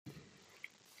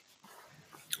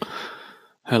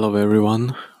Hello,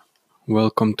 everyone.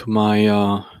 Welcome to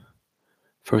my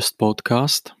first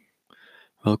podcast.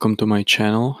 Welcome to my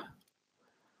channel.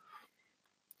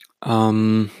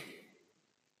 Um,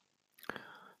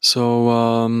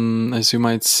 as you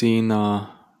might see, this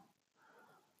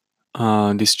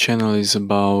channel is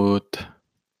about.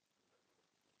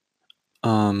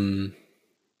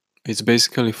 It's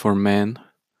basically for men,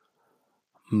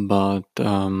 but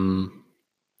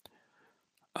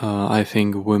I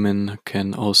think women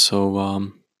can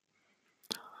also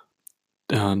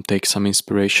take some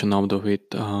inspiration out of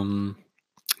it,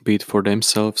 be it for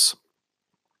themselves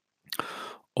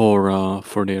or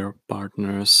for their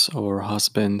partners or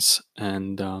husbands,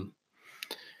 and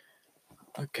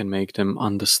can make them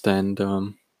understand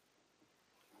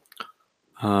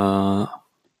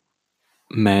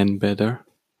men better.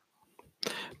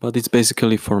 But it's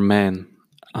basically for men.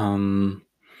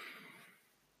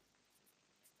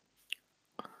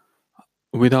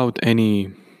 Without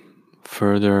any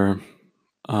further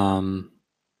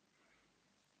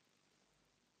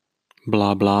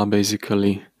blah blah,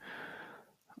 basically,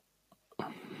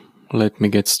 let me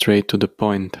get straight to the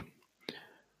point.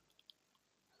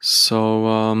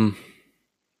 So,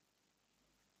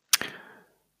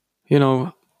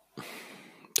 there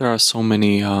are so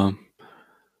many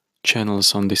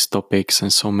channels on these topics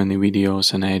and so many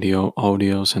videos and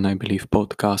audios and I believe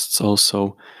podcasts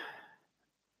also.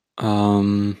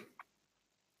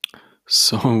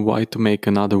 So why to make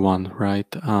another one, right?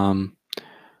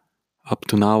 Up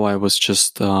to now I was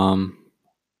just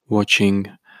watching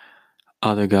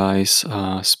other guys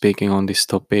speaking on this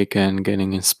topic and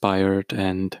getting inspired,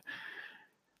 and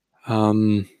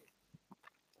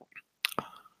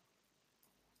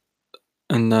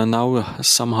now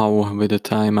somehow with the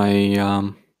time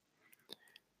I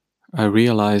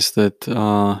realized that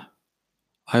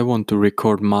I want to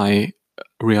record my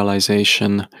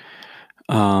realization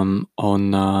on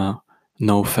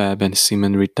NoFap and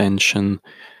semen retention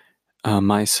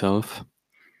myself.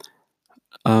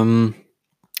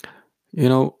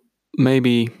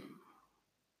 Maybe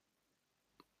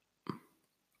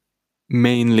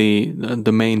mainly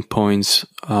the main points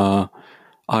are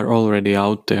already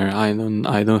out there.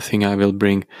 I don't think I will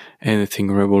bring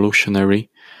anything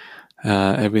revolutionary.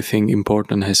 Everything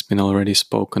important has been already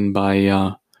spoken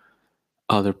by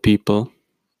other people.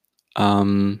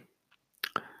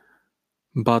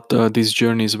 But this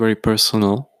journey is very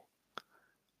personal.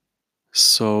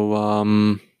 So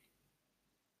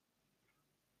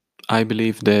I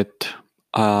believe that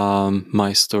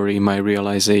my story, my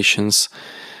realizations,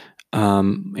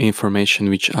 information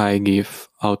which I give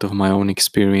out of my own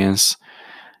experience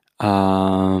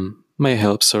may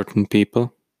help certain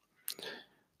people.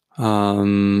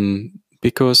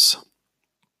 Because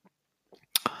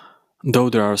though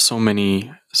there are so many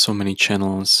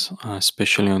channels,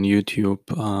 especially on YouTube,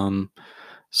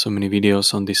 so many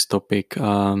videos on this topic,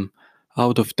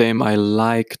 out of them I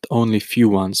liked only few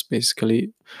ones.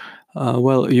 Basically,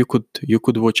 you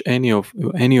could watch any of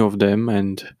them,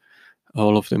 and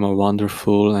all of them are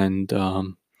wonderful and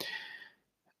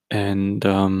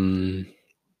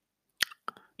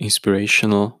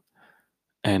inspirational,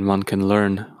 and one can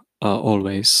learn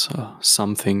always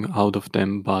something out of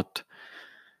them. But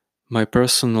my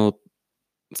personal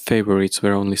favorites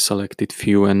were only selected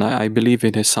few, and I believe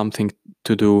it has something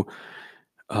to do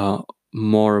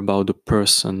more about the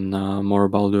person, more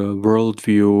about the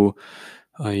worldview,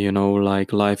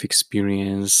 like life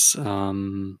experience,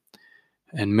 and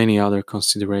many other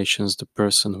considerations the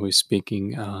person who is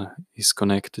speaking is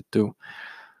connected to.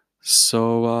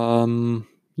 So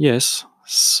yes,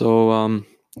 so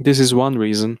this is one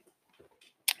reason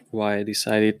why I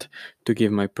decided to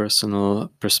give my personal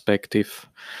perspective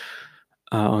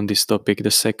on this topic.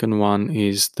 The second one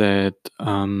is that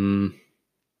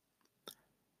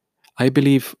I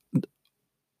believe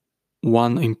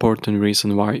one important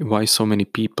reason why so many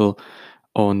people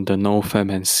on the NoFap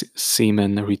and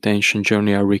semen retention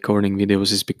journey are recording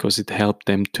videos is because it helps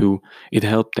them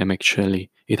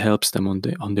on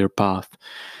their path.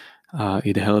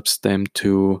 It helps them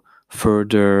to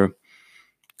further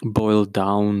boil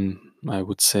down, I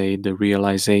would say, the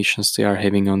realizations they are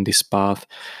having on this path.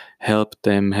 Helps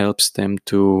them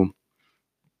to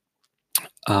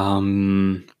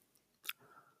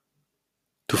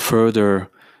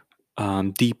further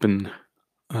deepen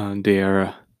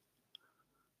their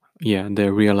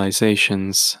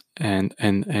realizations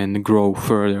and grow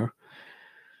further.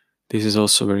 This is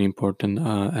also a very important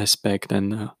aspect,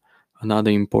 and another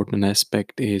important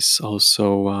aspect is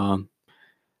also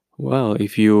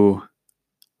if you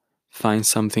find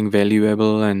something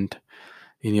valuable and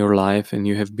in your life and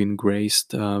you have been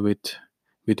graced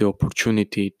with with the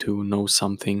opportunity to know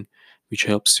something which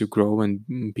helps you grow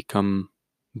and become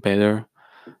better,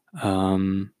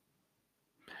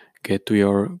 get to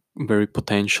your very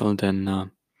potential,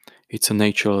 then it's a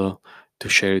natural to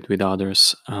share it with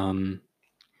others.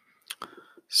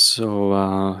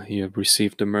 So you have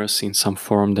received the mercy in some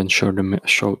form, then share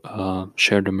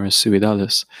the mercy with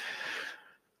others.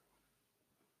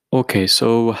 Okay,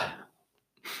 so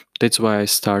that's why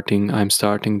I'm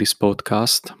starting this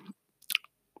podcast.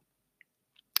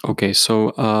 Okay, so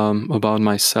about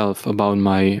myself, about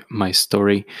my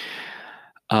story.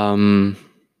 I've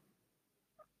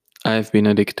been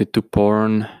addicted to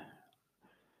porn,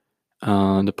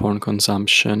 the porn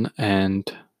consumption and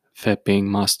vaping,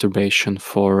 masturbation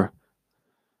for,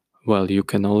 well, you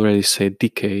can already say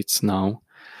decades now.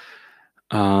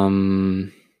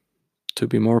 To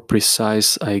be more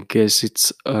precise, I guess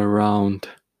it's around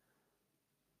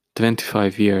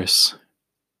 25 years.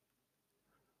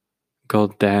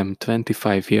 God damn,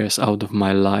 25 years out of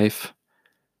my life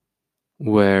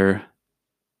where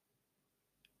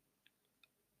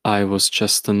I was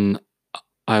just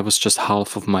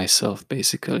half of myself,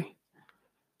 basically.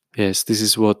 Yes, this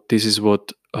is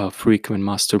what frequent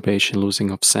masturbation, losing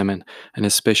of semen, and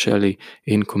especially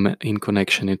in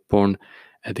connection with porn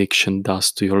addiction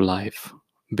does to your life.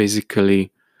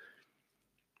 Basically,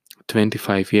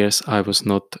 25 years I was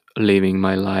not living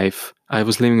my life. I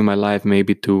was living my life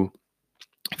maybe to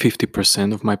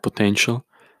 50% of my potential.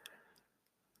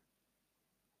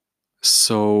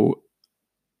 So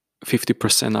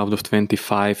 50% out of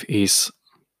 25 is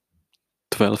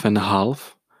 12 and a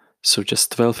half. So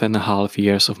just 12 and a half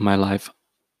years of my life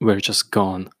were just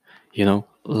gone,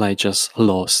 like just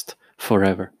lost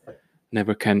forever.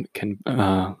 Never can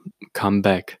come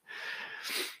back.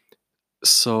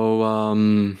 So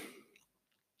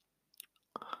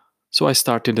I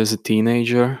started as a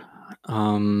teenager.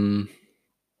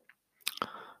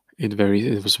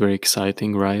 It was very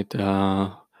exciting, right?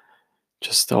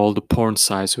 Just all the porn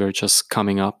sites were just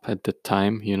coming up at that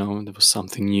time. There was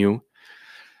something new,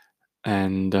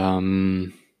 and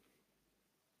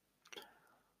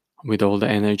with all the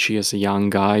energy as a young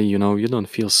guy, you don't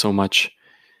feel so much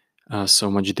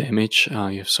damage.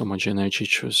 You have so much energy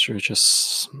to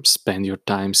just spend your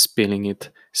time spilling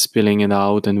it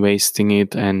out and wasting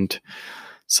it, and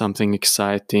something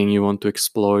exciting. You want to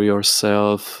explore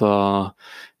yourself.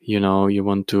 You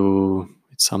want to.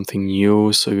 It's something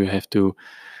new, so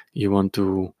you want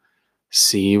to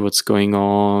see what's going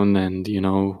on, and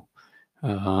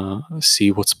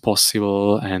see what's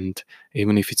possible. And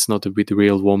even if it's not with a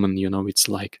real woman, it's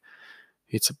like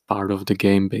it's a part of the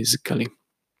game, basically.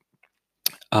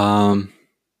 The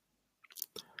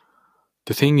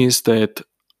thing is that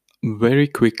very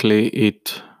quickly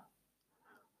it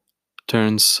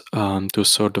turns to a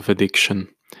sort of addiction.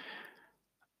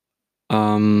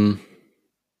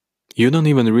 You don't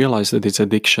even realize that it's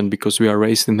addiction because we are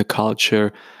raised in the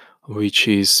culture which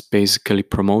is basically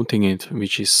promoting it,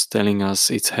 which is telling us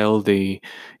it's healthy,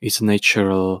 it's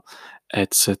natural,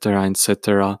 etc.,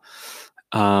 etc.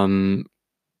 So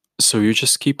you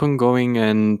just keep on going,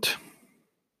 and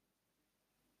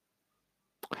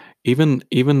even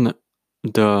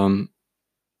the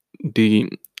the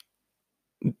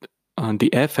the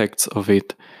effects of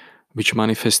it, which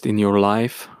manifest in your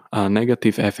life,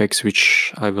 negative effects,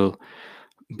 which I will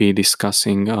be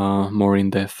discussing more in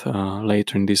depth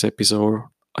later in this episode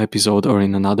or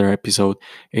in another episode.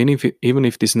 And even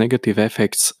if these negative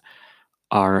effects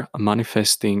are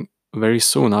manifesting very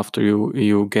soon after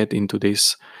you get into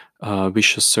this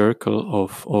vicious circle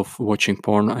of watching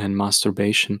porn and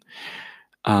masturbation,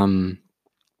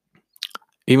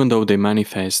 even though they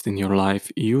manifest in your life,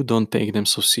 you don't take them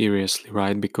so seriously,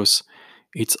 right? Because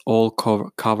it's all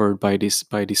covered by this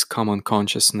common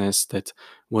consciousness that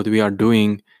what we are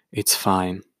doing, it's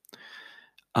fine.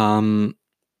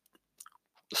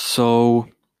 So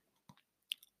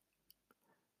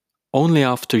only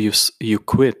after you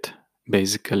quit,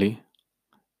 basically,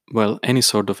 well, any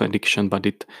sort of addiction, but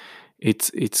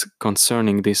it's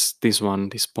concerning this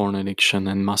porn addiction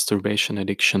and masturbation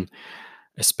addiction,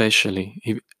 especially.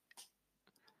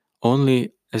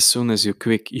 Only as soon as you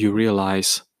quit, you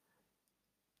realize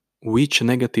which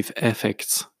negative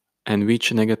effects and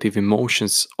which negative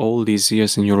emotions all these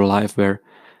years in your life are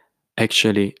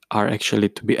actually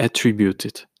to be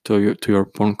attributed to your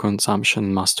porn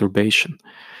consumption, masturbation.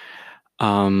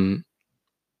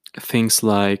 Things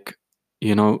like,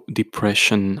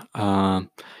 depression,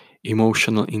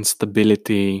 emotional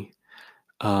instability,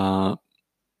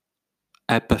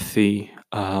 apathy,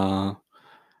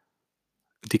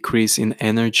 decrease in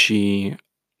energy,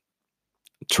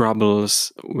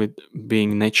 troubles with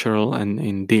being natural and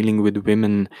in dealing with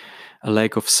women, a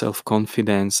lack of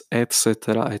self-confidence,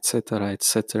 etc., etc.,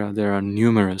 etc. There are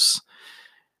numerous.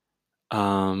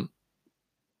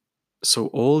 So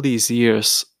all these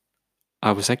years,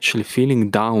 I was actually feeling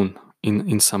down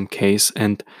in some case,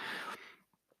 and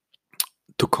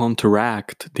to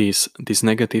counteract these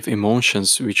negative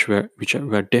emotions, which were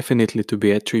definitely to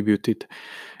be attributed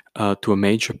to a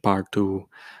major part to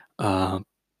uh,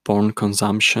 porn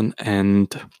consumption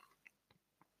and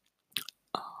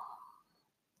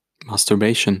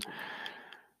masturbation.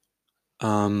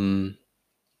 Um,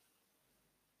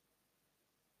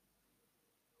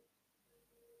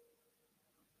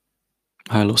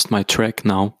 I lost my track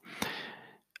now.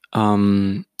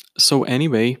 So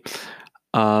anyway,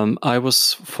 I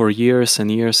was for years and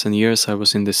years and years, I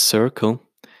was in this circle,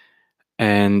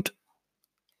 and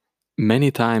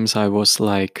many times I was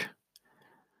like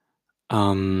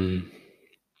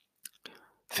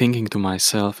thinking to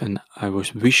myself, and I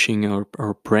was wishing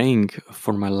or praying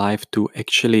for my life to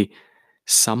actually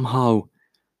somehow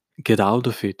get out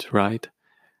of it, right?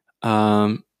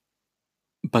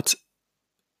 But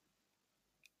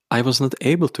I was not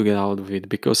able to get out of it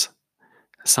because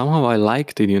somehow I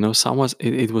liked it,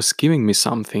 it was giving me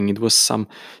something. It was some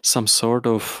sort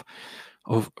of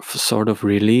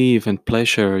relief and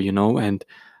pleasure, and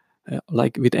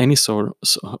like with any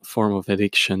form of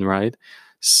addiction, right?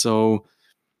 So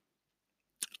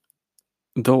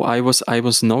though I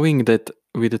was knowing that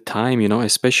with the time,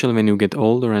 especially when you get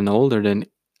older and older, then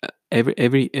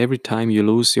every time you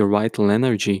lose your vital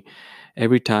energy,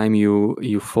 every time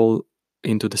you fall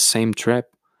into the same trap,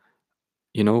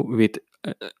 with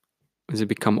as you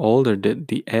become older,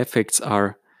 the effects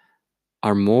are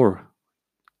more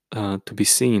to be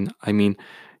seen. I mean,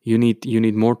 you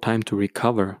need more time to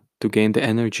recover, to gain the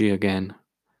energy again.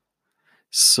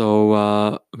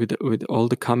 So with all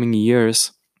the coming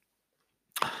years,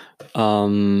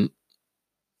 um,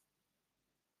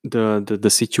 the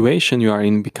situation you are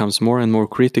in becomes more and more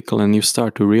critical, and you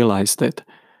start to realize that,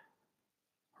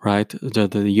 right,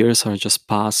 the years are just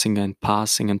passing and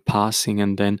passing and passing,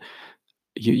 and then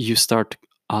you start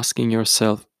asking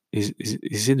yourself, is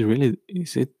it really,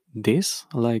 is it this,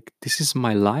 like, this is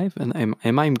my life, and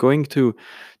am I going to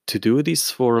do this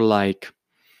for like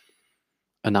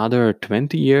another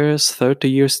 20 years, 30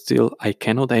 years? Still I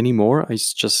cannot anymore.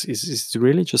 It's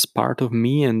really just part of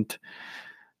me, and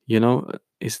you know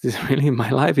is this really my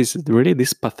life? Is it really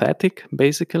this pathetic,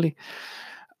 basically?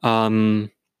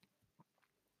 um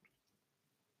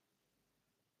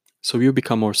so you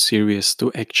become more serious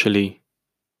to actually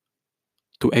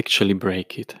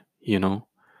break it,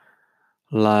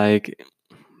 like,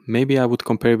 maybe I would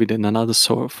compare with another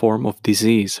form of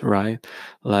disease, right?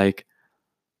 Like,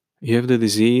 you have the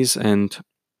disease, and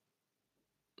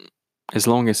as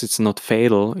long as it's not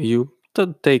fatal, you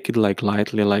don't take it like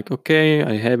lightly, like, okay,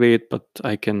 I have it, but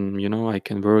I can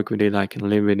work with it, I can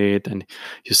live with it, and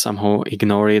you somehow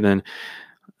ignore it. And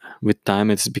with time,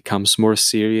 it becomes more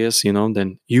serious,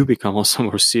 then you become also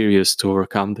more serious to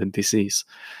overcome the disease.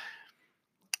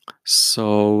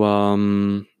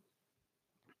 So,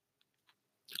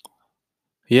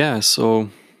 yeah, so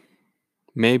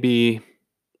maybe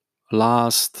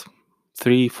last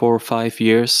 3, 4, 5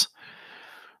 years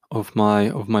of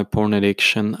my porn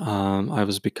addiction, I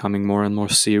was becoming more and more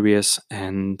serious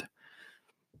and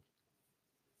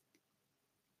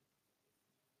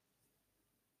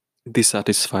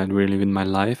dissatisfied really with my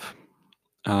life.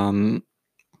 Um,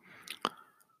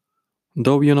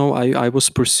 though I was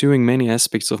pursuing many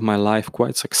aspects of my life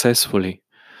quite successfully.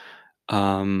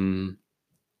 Um,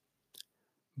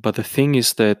 but the thing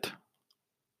is that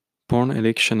porn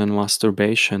addiction and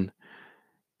masturbation,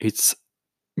 it's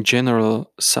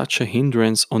general such a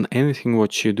hindrance on anything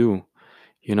what you do.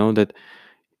 That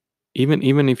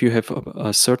even if you have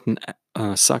a certain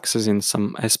success in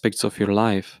some aspects of your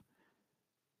life,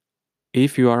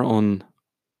 if you are on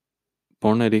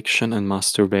porn addiction and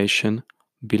masturbation,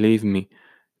 believe me,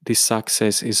 this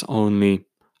success is only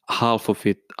half of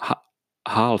it,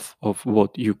 half of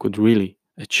what you could really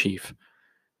achieve,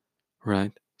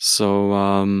 right?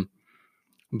 So,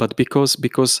 but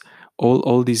because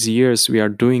all these years we are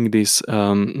doing this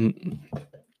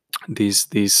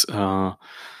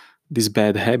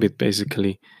bad habit,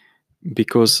 basically,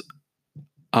 because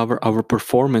our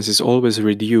performance is always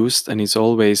reduced and it's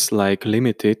always like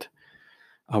limited.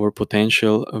 Our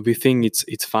potential, we think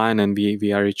it's fine and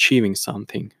we are achieving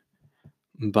something,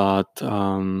 but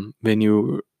when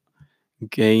you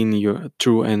gain your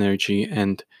true energy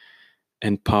and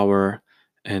power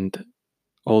and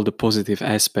all the positive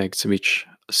aspects which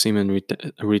semen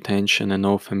retention and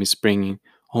OFM is bringing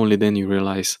only then you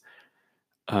realize,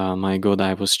 my God,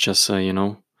 I was just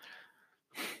a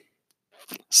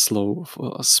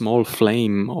small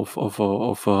flame of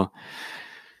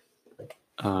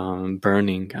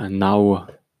burning, and now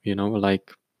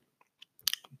like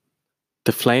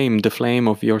the flame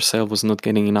of yourself was not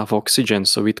getting enough oxygen,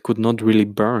 so it could not really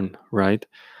burn, right?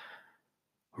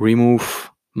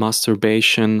 Remove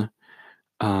masturbation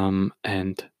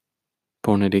and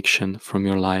porn addiction from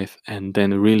your life, and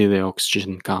then really the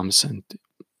oxygen comes, and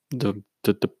the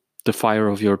the, the, the fire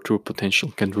of your true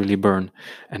potential can really burn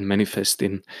and manifest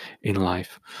in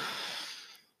life.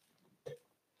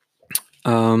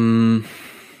 I'm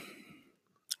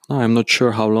not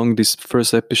sure how long this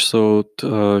first episode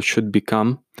should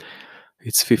become.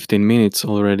 It's 15 minutes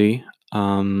already.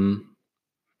 I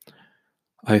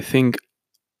think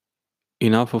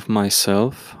enough of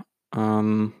myself.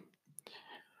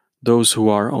 Those who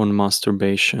are on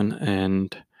masturbation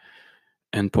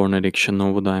and porn addiction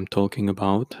know what I'm talking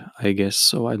about, I guess,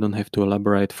 so I don't have to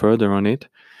elaborate further on it,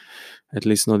 at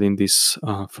least not in this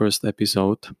first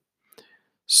episode.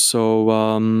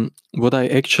 So what I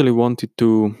actually wanted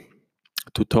to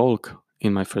talk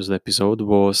in my first episode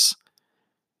was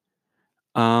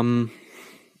how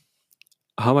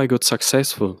I got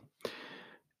successful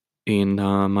in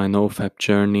my NoFap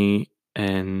journey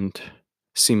and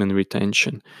semen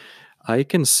retention. I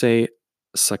can say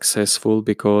successful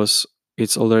because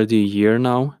it's already a year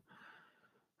now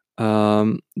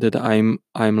that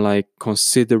I'm like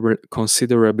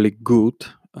considerably good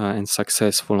and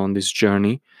successful on this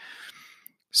journey.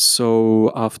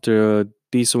 So after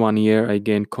this 1 year, I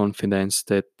gained confidence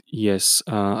that yes,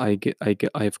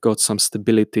 I've got some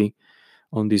stability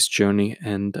on this journey,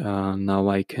 and now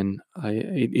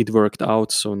it worked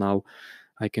out. So now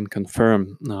I can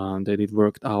confirm that it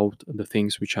worked out. The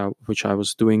things which I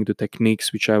was doing, the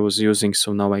techniques which I was using.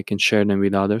 So now I can share them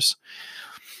with others.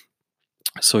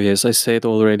 So yes, I said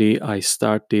already, I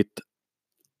started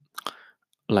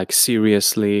like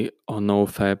seriously on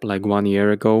NoFap like 1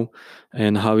 year ago,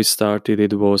 and how it started,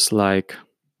 it was like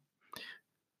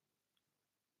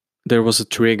there was a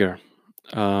trigger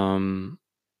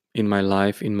in my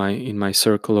life, in my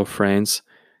circle of friends,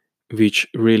 which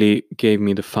really gave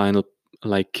me the final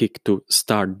like kick to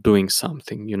start doing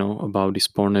something, about this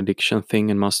porn addiction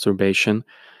thing and masturbation.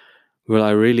 Well,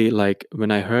 I really like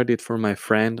when I heard it from my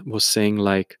friend was saying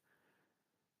like,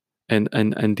 and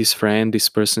this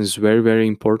person is very, very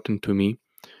important to me,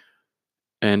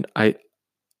 and I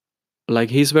like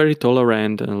he's very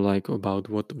tolerant and like about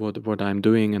what I'm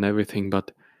doing and everything,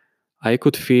 but I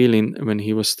could feel in when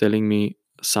he was telling me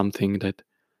something that,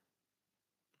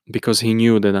 because he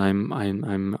knew that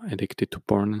I'm addicted to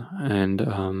porn, and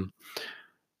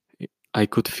I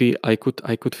could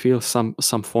feel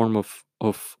some form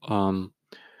of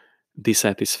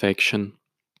dissatisfaction,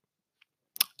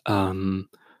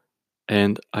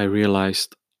 and I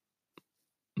realized,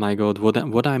 my God,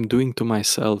 what I'm doing to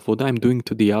myself, what I'm doing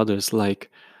to the others, like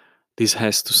this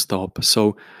has to stop.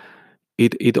 So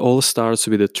it all starts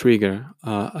with a trigger,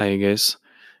 I guess,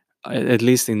 at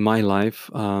least in my life.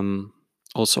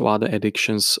 Also other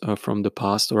addictions from the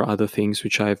past or other things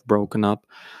which I've broken up,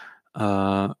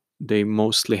 they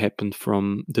mostly happen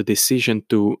from the decision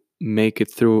to make it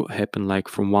through happen like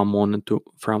from one moment to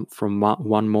from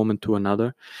one moment to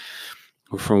another,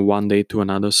 or from one day to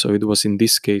another. So it was in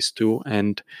this case too.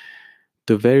 And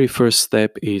the very first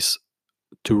step is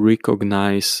to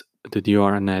recognize that you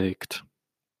are an addict.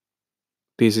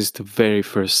 This is the very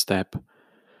first step,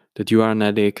 that you are an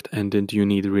addict, and that you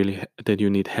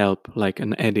need help, like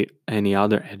any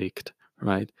other addict,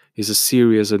 right? Is a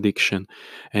serious addiction,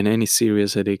 and any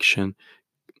serious addiction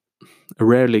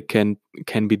rarely can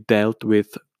be dealt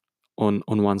with on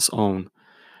one's own.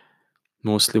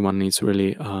 Mostly one needs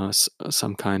really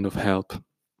some kind of help.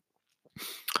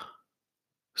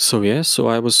 So yeah, so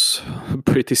I was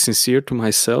pretty sincere to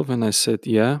myself, and I said,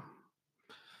 yeah,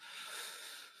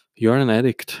 you are an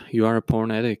addict, you are a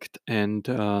porn addict, and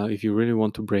if you really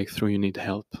want to break through, you need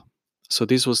help. So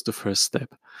this was the first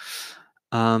step.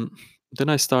 Then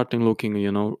I started looking,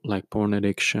 like porn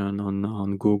addiction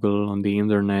on Google, on the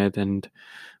internet, and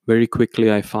very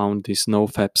quickly I found this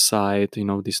NoFap site,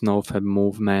 this NoFap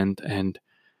movement, and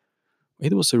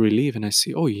it was a relief. And I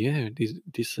see, oh yeah,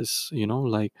 this is,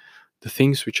 like the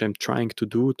things which I'm trying to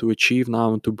do to achieve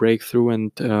now and to break through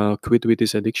and quit with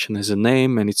this addiction has a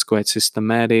name, and it's quite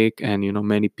systematic, and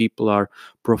many people are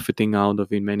profiting out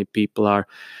of it. Many people are,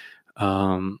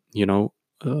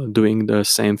 doing the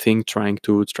same thing, trying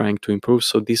to improve.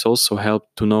 So this also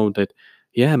helped to know that,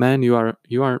 yeah, man, you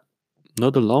are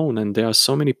not alone, and there are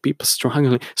so many people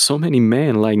struggling, so many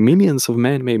men, like millions of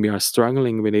men maybe, are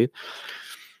struggling with it.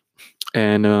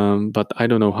 And but I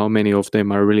don't know how many of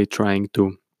them are really trying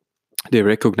to, they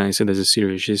recognize it as a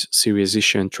serious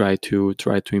issue and try to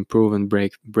improve and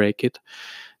break it,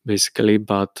 basically.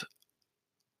 But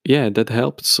yeah, that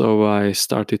helped. So I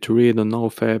started to read on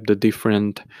NoFap the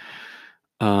different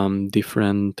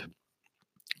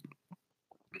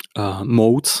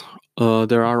modes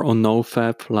there are on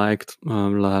NoFap. Like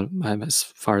as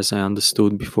far as I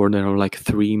understood before, there are like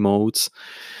three modes,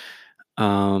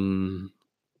 um,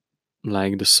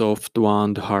 like the soft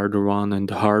one, the harder one, and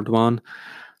the hard one.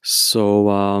 So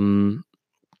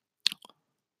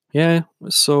yeah,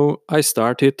 so I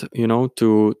started,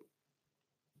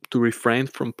 to refrain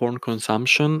from porn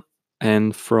consumption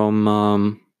and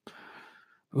from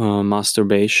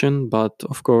masturbation. But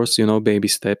of course, baby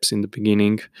steps in the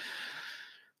beginning.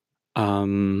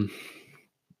 Um,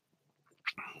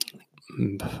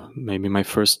 Maybe my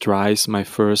first tries, my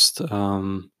first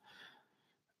how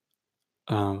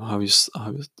you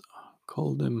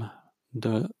call them,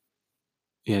 the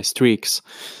streaks,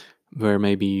 were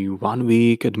maybe 1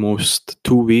 week, at most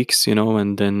 2 weeks,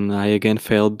 and then I again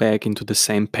fell back into the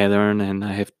same pattern, and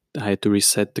I had to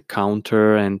reset the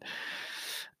counter and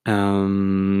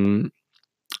um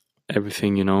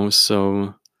everything,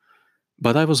 so.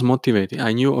 But I was motivated.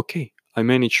 I knew, okay, I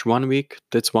managed 1 week,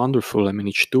 that's wonderful. I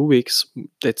managed 2 weeks,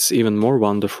 that's even more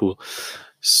wonderful.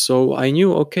 So I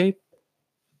knew, okay,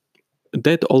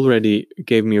 that already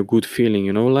gave me a good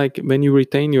feeling, like when you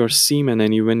retain your semen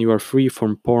and when you are free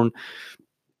from porn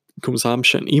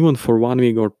consumption, even for 1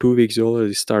 week or 2 weeks, you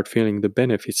already start feeling the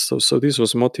benefits. So this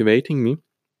was motivating me,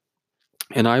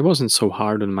 and I wasn't so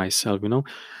hard on myself.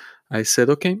 I said,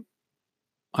 okay,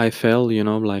 I fell,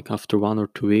 like after 1 or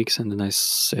 2 weeks, and then I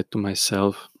said to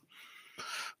myself,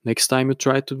 next time you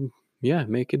try to,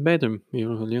 make it better.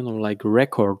 Like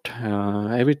record.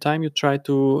 Every time you try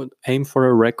to aim for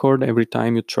a record, every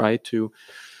time you try to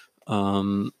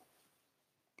um,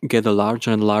 get a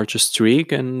larger and larger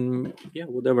streak, and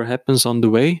whatever happens on the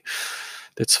way,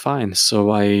 that's fine. So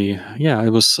I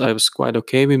was quite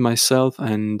okay with myself,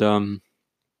 and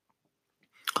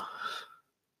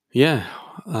yeah,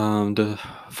 the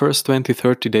first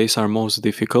 20-30 days are most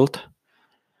difficult.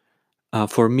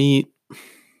 For me,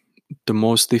 the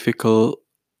most difficult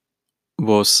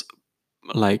was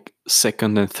like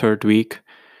second and third week.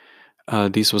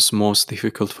 This was most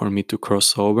difficult for me to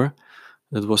cross over.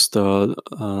 That was the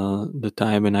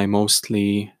time when I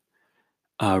mostly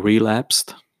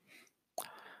relapsed.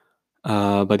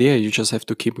 But yeah, you just have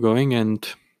to keep going, and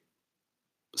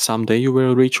someday you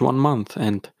will reach 1 month,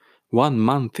 and 1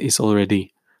 month is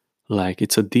already like,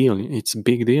 it's a deal. It's a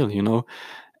big deal,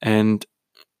 and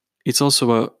it's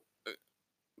also a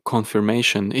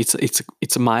confirmation. It's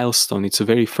a milestone. It's a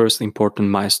very first important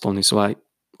milestone. Is why,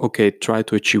 okay, try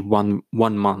to achieve one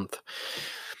month,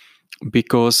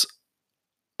 because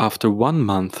after 1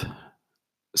 month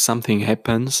something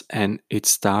happens and it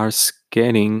starts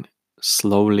getting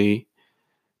slowly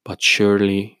but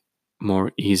surely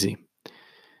more easy.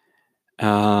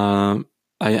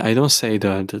 I don't say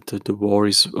that the war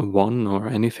is won or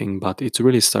anything, but it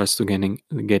really starts to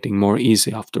getting more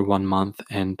easy after 1 month.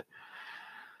 And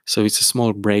so it's a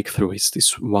small breakthrough. It's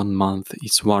this 1 month.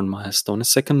 It's one milestone. A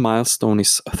second milestone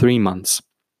is 3 months.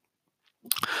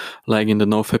 Like in the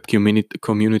NoFap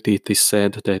community, it is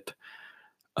said that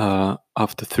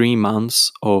after 3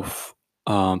 months of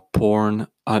porn,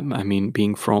 I mean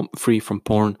being free from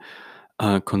porn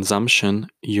consumption,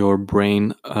 your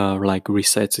brain like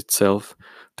resets itself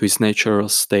to its natural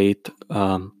state,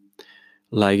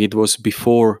 like it was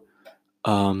before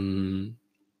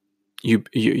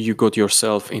you got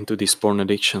yourself into this porn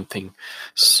addiction thing.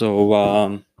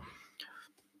 So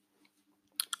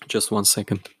just 1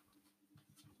 second.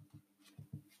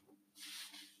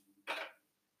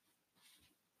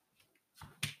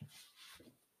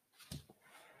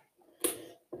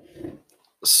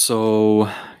 So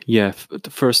yeah,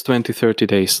 the first 20-30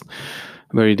 days,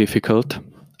 very difficult,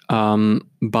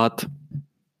 but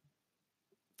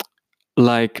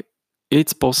like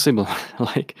it's possible.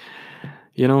 Like,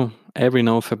 every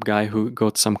nofap guy who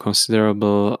got some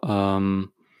considerable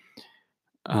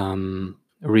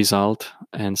result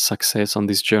and success on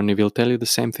this journey will tell you the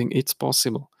same thing. It's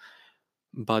possible,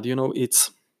 but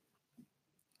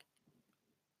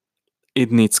it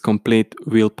needs complete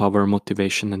willpower,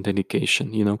 motivation, and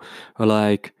dedication.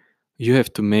 Like you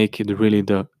have to make it really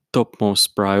the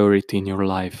topmost priority in your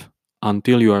life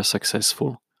until you are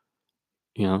successful.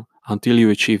 Until you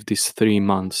achieve these 3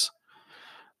 months.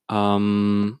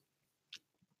 Um,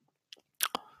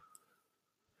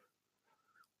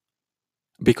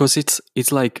 because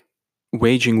it's like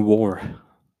waging war,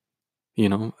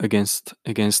 against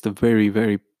a very,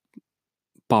 very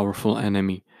powerful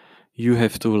enemy. You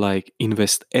have to like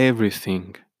invest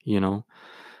everything,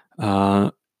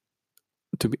 uh,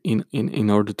 to be in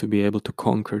order to be able to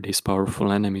conquer these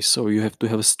powerful enemies. So you have to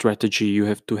have a strategy. You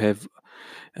have to have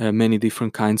many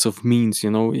different kinds of means.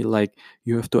 Like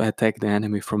you have to attack the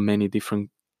enemy from many different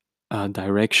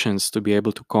directions to be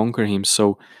able to conquer him.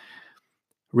 So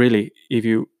really, if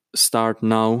you start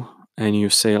now and you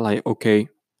say like, okay,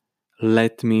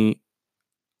 let me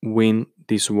win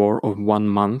this war of 1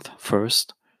 month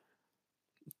first,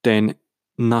 then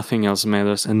nothing else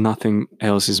matters and nothing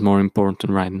else is more important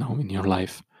right now in your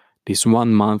life. This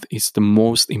 1 month is the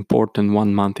most important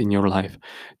 1 month in your life.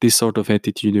 This sort of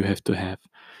attitude you have to have.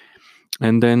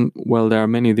 And then, well, there are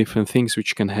many different things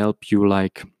which can help you,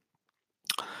 like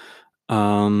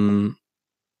um,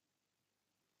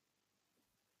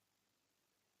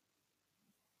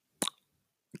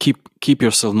 keep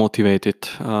yourself motivated.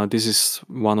 This is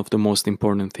one of the most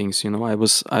important things. I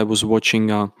was watching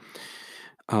like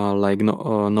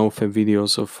NoFap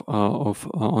videos of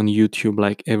on YouTube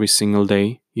like every single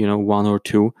day. One or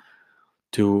two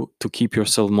to keep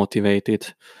yourself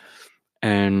motivated,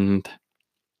 and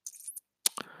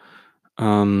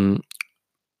um,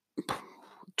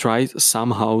 try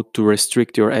somehow to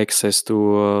restrict your access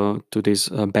to this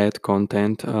bad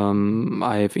content.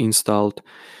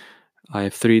 I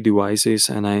have 3 devices,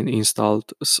 and I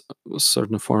installed a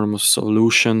certain form of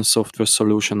software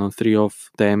solution on 3 of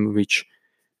them, which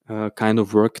kind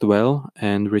of worked well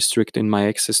and restricting my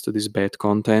access to this bad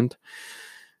content.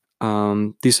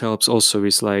 This helps also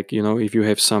with, like, if you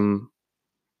have some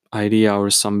idea or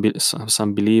some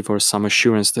belief or some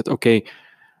assurance that, okay,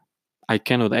 I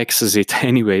cannot access it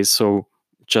anyway, so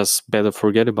just better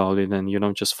forget about it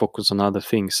and just focus on other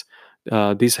things.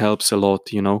 This helps a lot.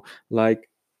 Like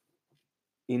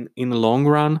in the long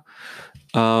run,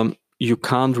 you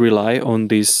can't rely on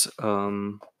these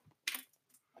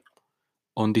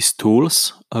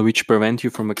tools which prevent you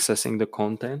from accessing the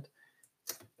content.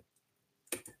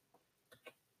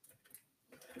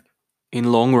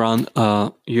 In long run,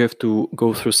 you have to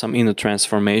go through some inner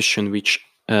transformation, which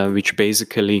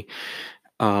basically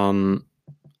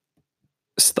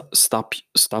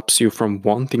stops you from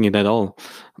wanting it at all.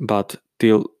 But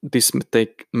till this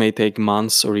may take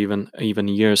months or even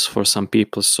years for some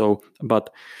people. So, but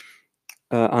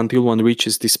until one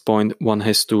reaches this point, one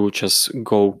has to just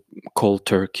go cold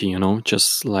turkey,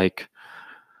 just like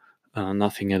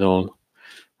nothing at all.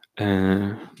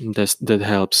 That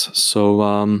helps.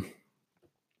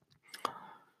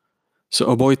 So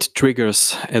avoid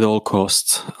triggers at all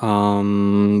costs.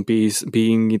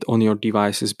 Being it on your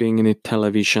devices, being in a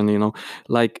television,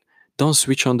 like don't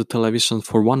switch on the television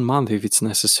for 1 month if it's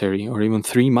necessary, or even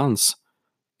 3 months.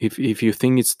 If you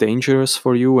think it's dangerous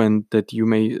for you and that you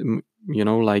may,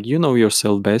 like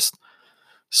yourself best.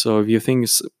 So if you think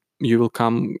you will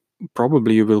come,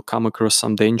 probably you will come across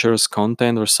some dangerous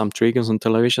content or some triggers on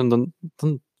television, then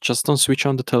don't switch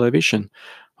on the television.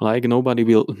 Like nobody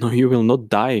will, no, you will not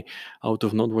die out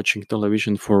of not watching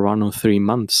television for 1 or 3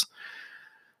 months.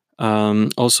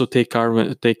 Also take care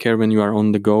when you are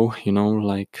on the go,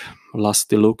 like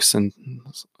lusty looks and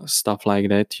stuff like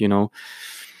that.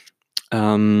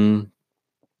 Um,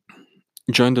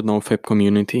 Join the NoFap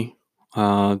community.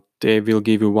 They will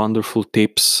give you wonderful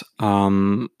tips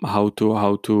how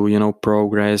to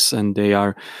progress, and they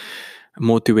are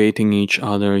motivating each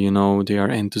other. They are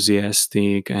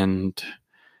enthusiastic, and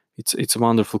it's a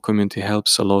wonderful community.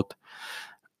 Helps a lot.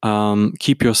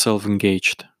 Keep yourself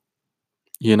engaged.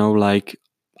 Like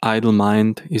idle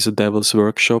mind is a devil's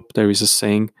workshop. There is a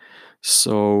saying.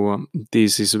 So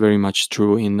this is very much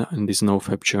true in this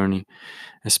NoFap journey,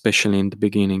 especially in the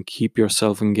beginning. Keep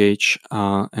yourself engaged,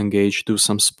 do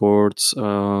some sports,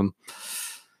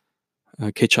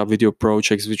 catch up with your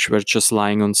projects which were just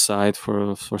lying on site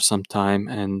for some time,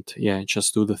 and yeah,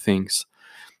 just do the things.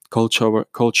 Cold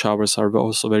showers are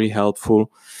also very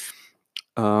helpful,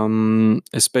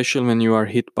 especially when you are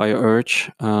hit by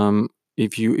urge.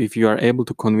 If you are able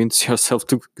to convince yourself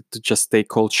to just take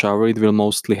cold shower, it will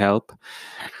mostly help.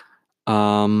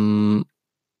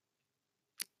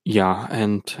 Yeah,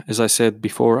 and as I said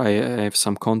before, I have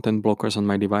some content blockers on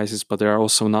my devices, but there are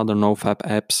also other NoFap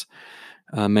apps,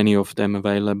 many of them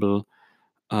available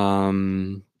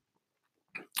um,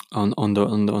 on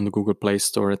the Google Play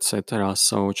Store, etc.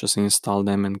 So just install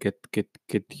them and get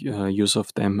use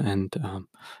of them, and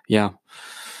yeah.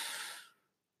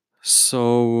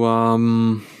 So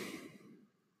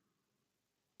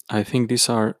I think these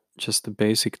are just the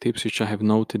basic tips which I have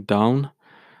noted down.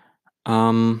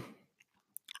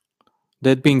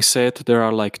 That being said, there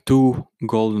are like two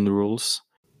golden rules.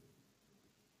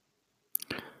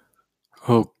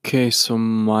 Okay, so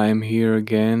I'm here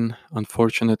again.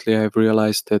 Unfortunately, I've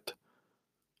realized that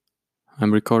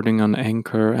I'm recording on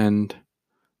Anchor and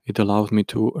it allowed me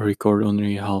to record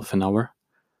only half an hour.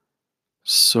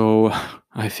 So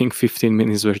I think 15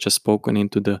 minutes were just spoken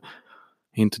into the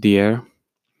air.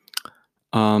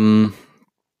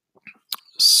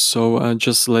 So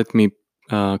just let me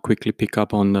quickly pick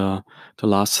up on the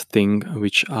last thing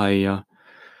which I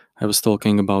was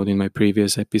talking about in my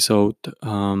previous episode.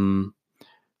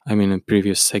 I mean, a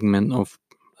previous segment of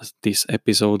this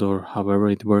episode, or however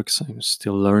it works. I'm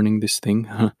still learning this thing.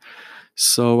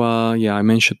 So yeah, I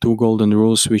mentioned two golden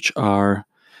rules, which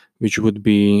would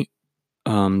be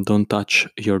don't touch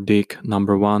your dick.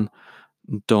 Number one,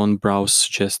 don't browse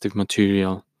suggestive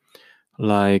material.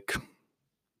 Like,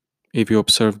 if you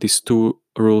observe these two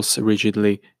rules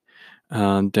rigidly,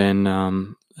 then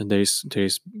there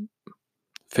is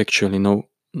factually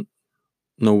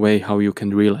no way how you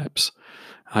can relapse.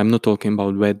 I'm not talking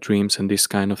about wet dreams and this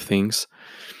kind of things.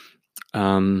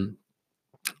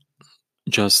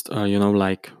 Just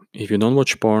like, if you don't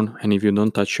watch porn and if you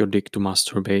don't touch your dick to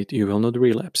masturbate, you will not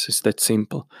relapse. It's that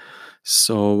simple.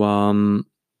 So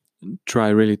try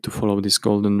really to follow this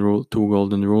two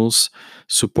golden rules,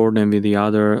 support them with the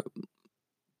other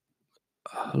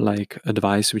like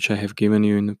advice which I have given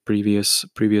you in the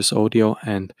previous audio,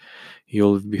 and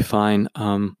you'll be fine.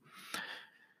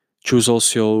 Choose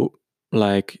also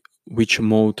like which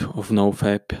mode of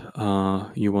nofap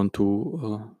you want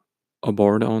to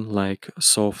abort on, like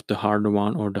soft, the hard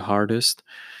one, or the hardest.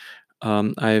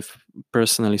 I've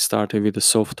personally started with the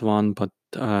soft one, but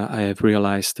I have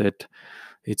realized that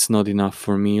it's not enough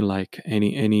for me. Like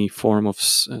any form of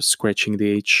scratching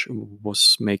the itch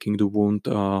was making the wound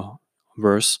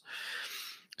worse,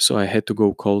 so I had to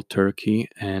go cold turkey.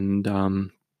 And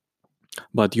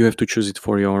but you have to choose it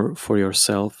for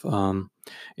yourself.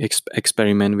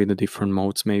 Experiment with the different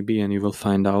modes maybe, and you will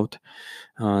find out.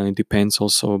 It depends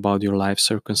also about your life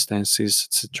circumstances,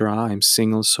 etc. I'm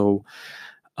single, so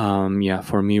yeah,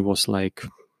 for me was like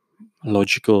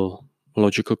logical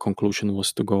conclusion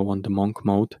was to go on the monk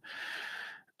mode.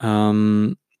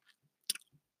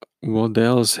 What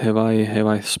else have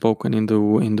I spoken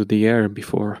into the air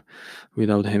before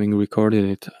without having recorded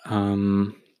it?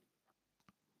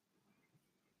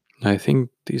 I think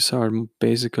these are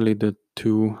basically the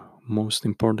two most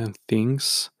important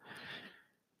things.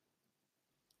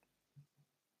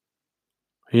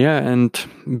 Yeah, and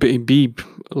be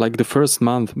like the first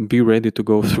month, be ready to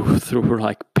go through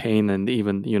like pain and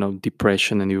even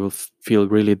depression, and you will feel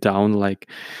really down. Like,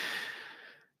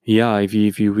 yeah, if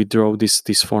you withdraw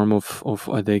this form of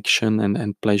addiction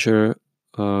and pleasure,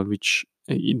 which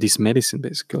this medicine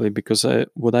basically, because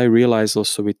what I realized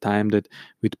also with time, that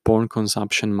with porn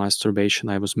consumption, masturbation,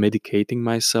 I was medicating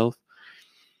myself.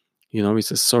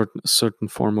 It's a certain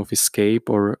form of escape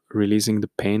or releasing the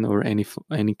pain or any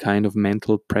kind of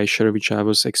mental pressure which I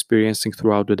was experiencing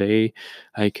throughout the day.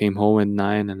 I came home at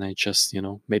 9 and I just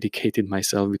medicated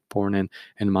myself with porn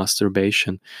and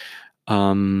masturbation.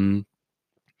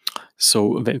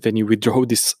 So when you withdraw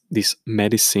this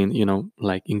medicine,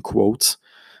 like in quotes,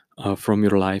 from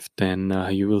your life, then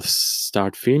you will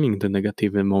start feeling the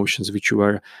negative emotions which you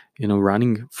are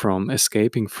running from,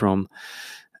 escaping from.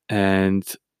 And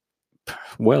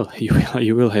well,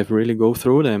 you will have really go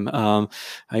through them.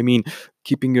 I mean,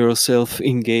 keeping yourself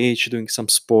engaged, doing some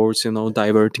sports,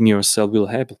 diverting yourself will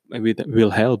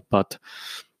help, but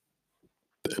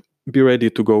be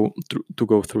ready to go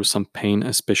through some pain,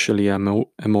 especially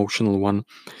emotional one.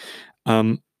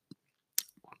 um,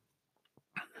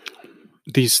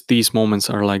 these moments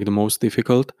are like the most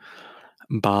difficult,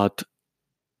 but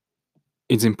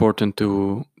it's important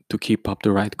to keep up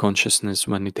the right consciousness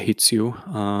when it hits you,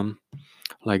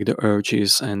 like the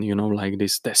urges and like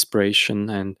this desperation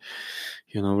and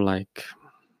like,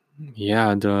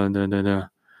 yeah, the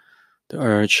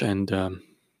urge and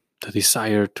the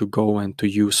desire to go and to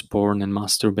use porn and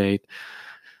masturbate.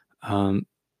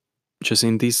 Just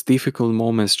in these difficult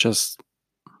moments, just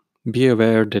be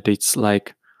aware that it's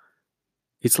like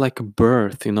a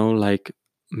birth, like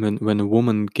when a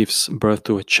woman gives birth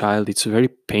to a child, it's very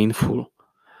painful,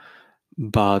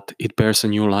 but it bears a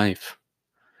new life.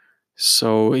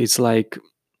 So it's like,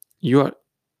 you are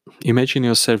imagine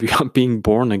yourself, you are being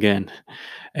born again,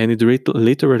 and it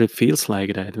literally feels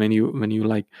like that when you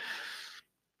like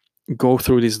go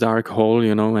through this dark hole,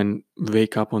 and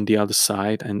wake up on the other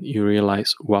side, and you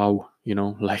realize, wow,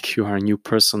 like you are a new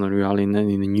person, or you are in a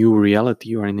new reality,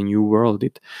 you are in a new world.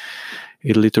 It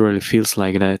literally feels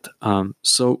like that.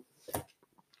 So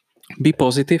Be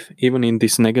positive even in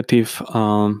these negative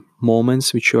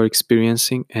moments which you are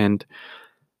experiencing, and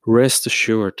rest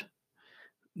assured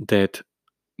that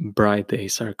bright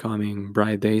days are coming,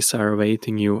 bright days are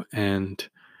awaiting you, and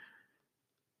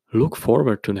look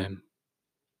forward to them.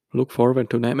 Look forward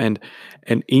to them, and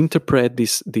interpret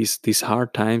these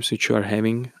hard times which you are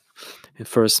having in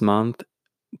first month.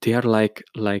 They are like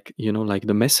like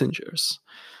the messengers,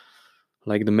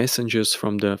 like the messengers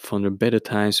from the better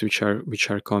times which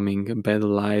are coming, better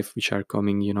life which are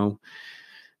coming,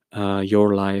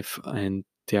 your life. And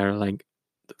they are like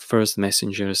the first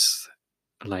messengers,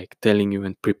 like telling you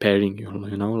and preparing you,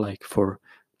 like for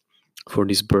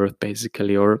this birth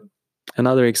basically. Or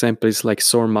another example is like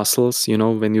sore muscles.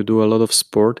 When you do a lot of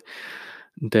sport,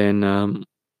 then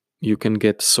you can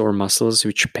get sore muscles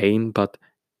which pain, but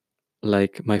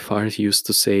like my father used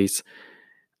to say, it's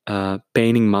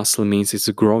paining muscle means it's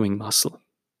a growing muscle.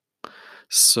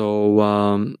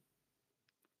 So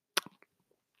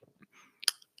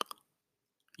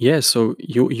yeah, so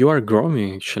you are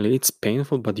growing. Actually, it's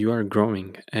painful, but you are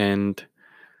growing, and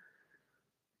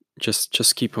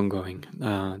just keep on going.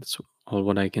 That's all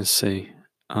what I can say.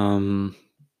 um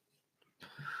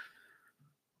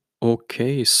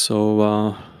okay,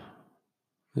 so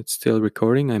it's still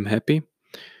recording. I'm happy.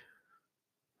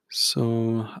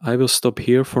 So I will stop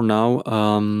here for now.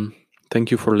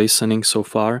 Thank you for listening so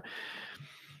far.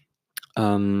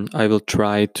 I will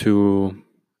try to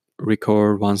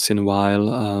record once in a while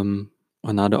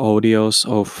another audios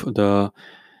of the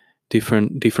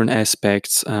different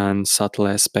aspects and subtle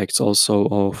aspects also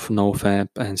of nofap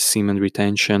and semen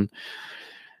retention.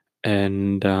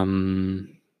 And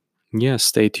yeah,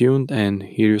 stay tuned and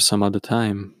hear you some other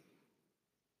time.